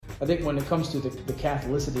I think when it comes to the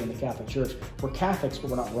Catholicity in the Catholic Church, we're Catholics,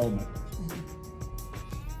 but we're not Roman.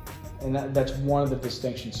 And that's one of the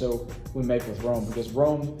distinctions so we make with Rome, because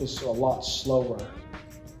Rome is a lot slower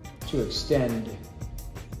to extend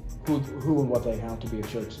who and what they count to be a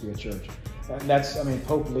church. And that's,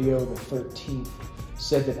 Pope Leo XIII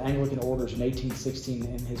said that Anglican orders in 1816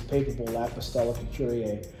 in his papal bull Apostolic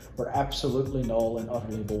Curiae were absolutely null and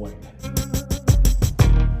utterly void.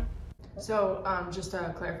 So just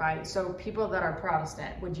to clarify, so people that are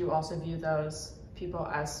Protestant, would you also view those people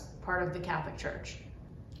as part of the Catholic Church?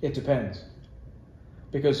 It depends,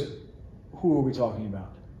 because who are we talking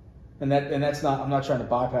about? And that's not. I'm not trying to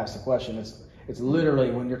bypass the question. It's literally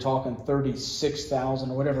when you're talking 36,000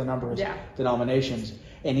 or whatever the number is, denominations,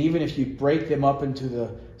 and even if you break them up into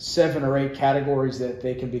the 7 or 8 categories that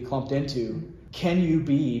they can be clumped into, can you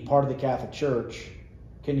be part of the Catholic Church?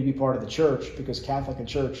 Can you be part of the church? Because Catholic and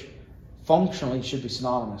church functionally should be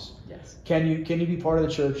synonymous. Yes. Can you be part of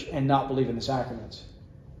the church and not believe in the sacraments?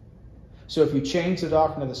 So if you change the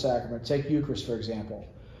doctrine of the sacrament, take Eucharist for example,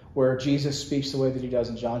 where Jesus speaks the way that he does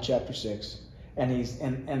in John chapter 6, and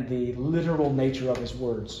the literal nature of his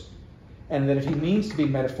words, and that if he means to be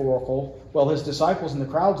metaphorical, well, his disciples and the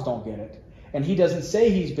crowds don't get it, and he doesn't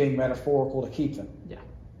say he's being metaphorical to keep them. Yeah.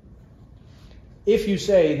 If you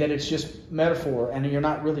say that it's just metaphor and you're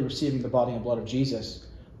not really receiving the body and blood of Jesus,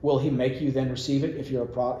 will he make you then receive it if you're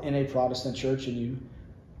in a Protestant church and you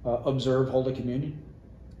observe Holy Communion?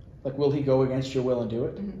 Like, will he go against your will and do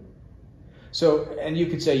it? Mm-hmm. So, and you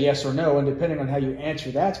could say yes or no, and depending on how you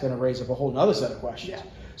answer, that's going to raise up a whole other set of questions.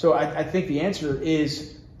 Yeah. So I think the answer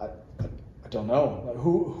is, I don't know. Like,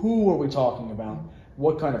 who are we talking about?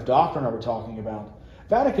 What kind of doctrine are we talking about?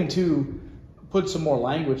 Vatican II put some more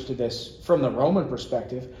language to this from the Roman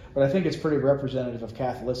perspective, but I think it's pretty representative of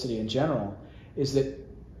Catholicity in general, is that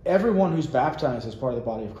everyone who's baptized is part of the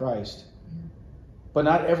body of Christ, but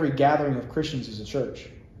not every gathering of Christians is a church.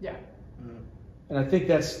 Yeah. And I think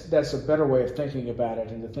that's a better way of thinking about it,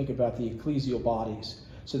 and to think about the ecclesial bodies.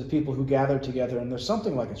 So the people who gather together, and there's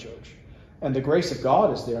something like a church. And the grace of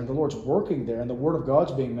God is there, and the Lord's working there, and the Word of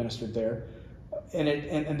God's being ministered there.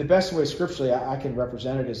 And the best way scripturally I can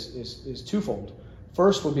represent it is twofold.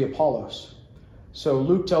 First would be Apollos. So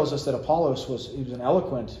Luke tells us that Apollos was an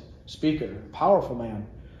eloquent speaker, powerful man,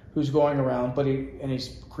 who's going around,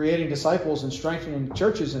 he's creating disciples and strengthening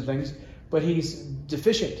churches and things, but he's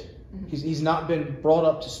deficient. Mm-hmm. He's not been brought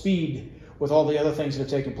up to speed with all the other things that have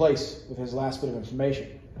taken place with his last bit of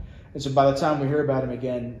information. And so by the time we hear about him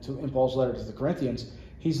again in Paul's letter to the Corinthians,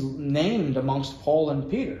 he's named amongst Paul and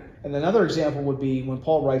Peter. And another example would be when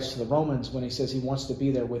Paul writes to the Romans, when he says he wants to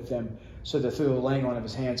be there with them so that through the laying on of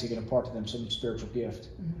his hands he can impart to them some spiritual gift.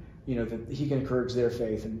 Mm-hmm. That he can encourage their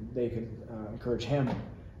faith and they can encourage him.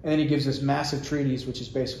 And then he gives this massive treatise, which is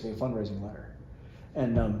basically a fundraising letter.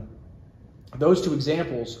 And those two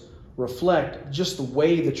examples reflect just the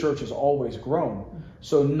way the church has always grown.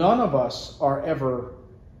 So none of us are ever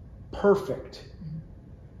perfect.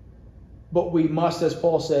 But we must, as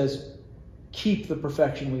Paul says, keep the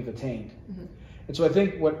perfection we've attained. Mm-hmm. And so I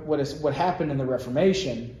think what happened in the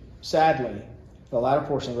Reformation, sadly, the latter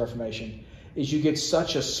portion of the Reformation, is you get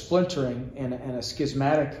such a splintering and a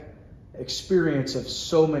schismatic experience of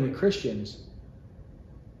so many Christians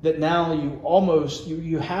that now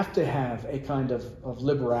you have to have a kind of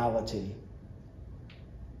liberality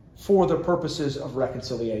for the purposes of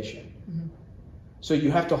reconciliation. Mm-hmm. So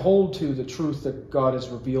you have to hold to the truth that God has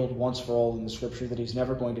revealed once for all in the Scripture, that he's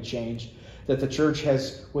never going to change, that the church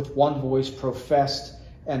has with one voice professed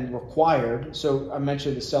and required. So I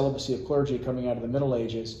mentioned the celibacy of clergy coming out of the Middle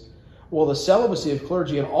Ages. Well, the celibacy of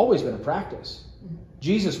clergy had always been a practice. Mm-hmm.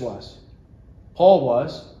 Jesus was. Paul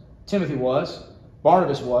was. Timothy was.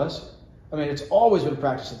 Barnabas was. It's always been a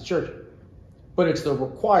practice of the church. But it's the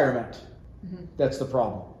requirement that's the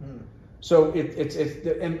problem. Mm. So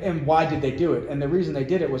and why did they do it? And the reason they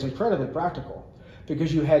did it was incredibly practical.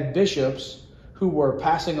 Because you had bishops who were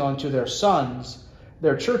passing on to their sons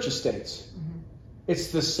their church estates. Mm-hmm.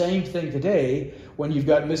 It's the same thing today when you've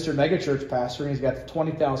got Mr. Megachurch pastor and he's got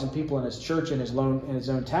 20,000 people in his church in his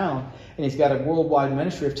own town, and he's got a worldwide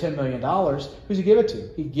ministry of $10 million. Who's he give it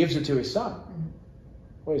to? He gives it to his son. Mm-hmm.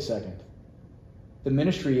 Wait a second. The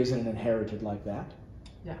ministry isn't inherited like that.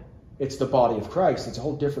 Yeah. It's the body of Christ. It's a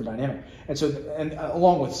whole different dynamic. And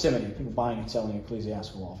along with simony, people buying and selling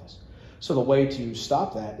ecclesiastical office. So the way to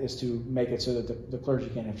stop that is to make it so that the clergy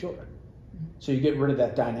can't have children. Mm-hmm. So you get rid of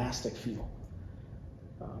that dynastic feel.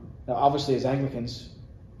 Now, obviously, as Anglican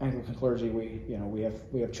clergy, we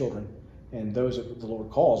have children, and those that the Lord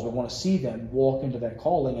calls. We want to see them walk into that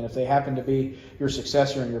calling, and if they happen to be your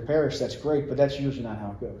successor in your parish, that's great, but that's usually not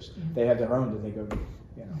how it goes. Mm-hmm. They have their own that they go to,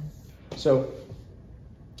 So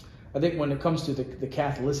I think when it comes to the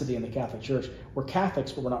Catholicity in the Catholic Church, we're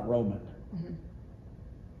Catholics, but we're not Roman. Mm-hmm.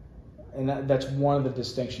 And that's one of the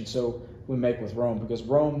distinctions so we make with Rome, because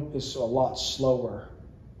Rome is a lot slower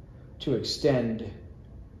to extend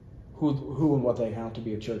who and what they count to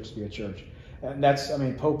be a church. And that's,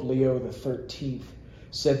 Pope Leo XIII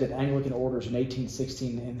said that Anglican orders in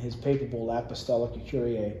 1816 in his papal bull Apostolic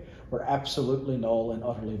Curiae were absolutely null and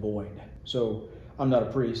utterly void. So I'm not a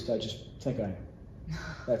priest, I just think I am.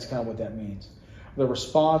 That's kind of what that means. The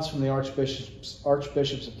response from the archbishops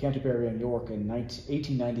of Canterbury and York in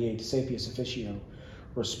 1898 to Sapius Officio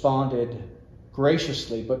responded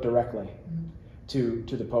graciously but directly to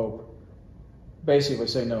the Pope, basically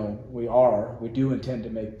saying, no, we do intend to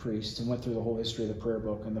make priests, and went through the whole history of the prayer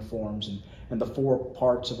book and the forms and the 4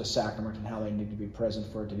 parts of the sacrament and how they need to be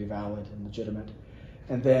present for it to be valid and legitimate.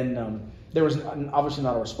 And then there was obviously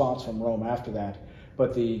not a response from Rome after that,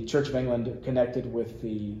 but the Church of England connected with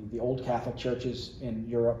the old Catholic churches in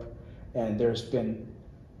Europe, and there's been,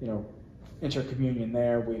 intercommunion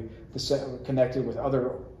there. We connected with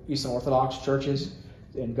other Eastern Orthodox churches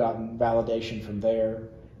and gotten validation from there.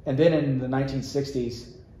 And then in the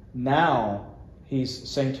 1960s, now he's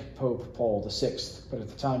Saint Pope Paul VI, but at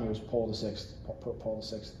the time he was Pope Paul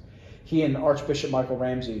VI. He and Archbishop Michael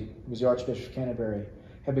Ramsey, who was the Archbishop of Canterbury,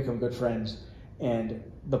 have become good friends. And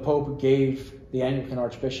the Pope gave the Anglican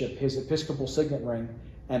Archbishop his episcopal signet ring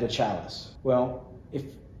and a chalice. Well,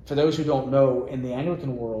 for those who don't know, in the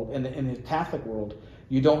Anglican world, in the Catholic world,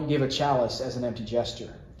 you don't give a chalice as an empty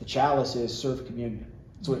gesture. The chalice is serve communion.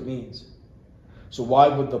 That's what it means. So why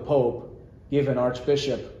would the Pope give an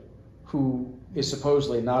archbishop who is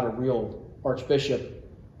supposedly not a real archbishop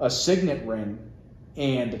a signet ring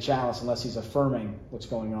and a chalice unless he's affirming what's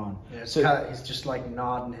going on? Yeah, he's just like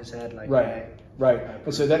nodding his head like right. Right.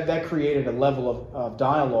 And so that created a level of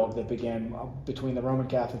dialogue that began between the Roman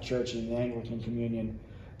Catholic Church and the Anglican Communion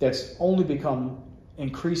that's only become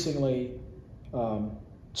increasingly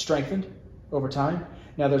strengthened over time.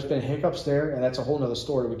 Now, there's been hiccups there, and that's a whole other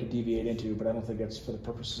story we could deviate into, but I don't think that's for the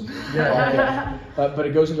purposes of the podcast. But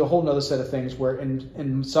it goes into a whole other set of things where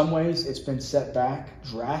in some ways it's been set back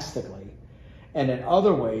drastically, and in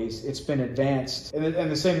other ways it's been advanced.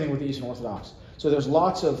 And the same thing with the Eastern Orthodox. So there's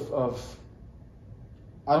lots of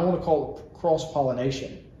I don't want to call it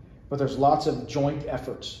cross-pollination, but there's lots of joint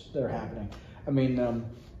efforts that are happening. Let me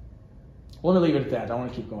leave it at that. I don't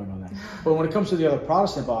want to keep going on that. But when it comes to the other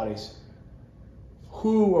Protestant bodies,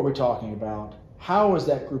 who are we talking about? How is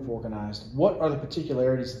that group organized? What are the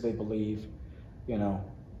particularities that they believe? And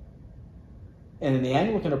in the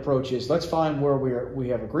Anglican approach is, let's find where we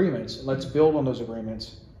have agreements, and let's build on those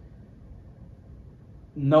agreements,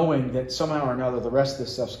 knowing that somehow or another the rest of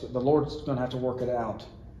this stuff, the Lord's going to have to work it out.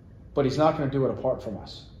 But he's not going to do it apart from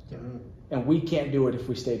us. Mm-hmm. And we can't do it if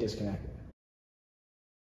we stay disconnected.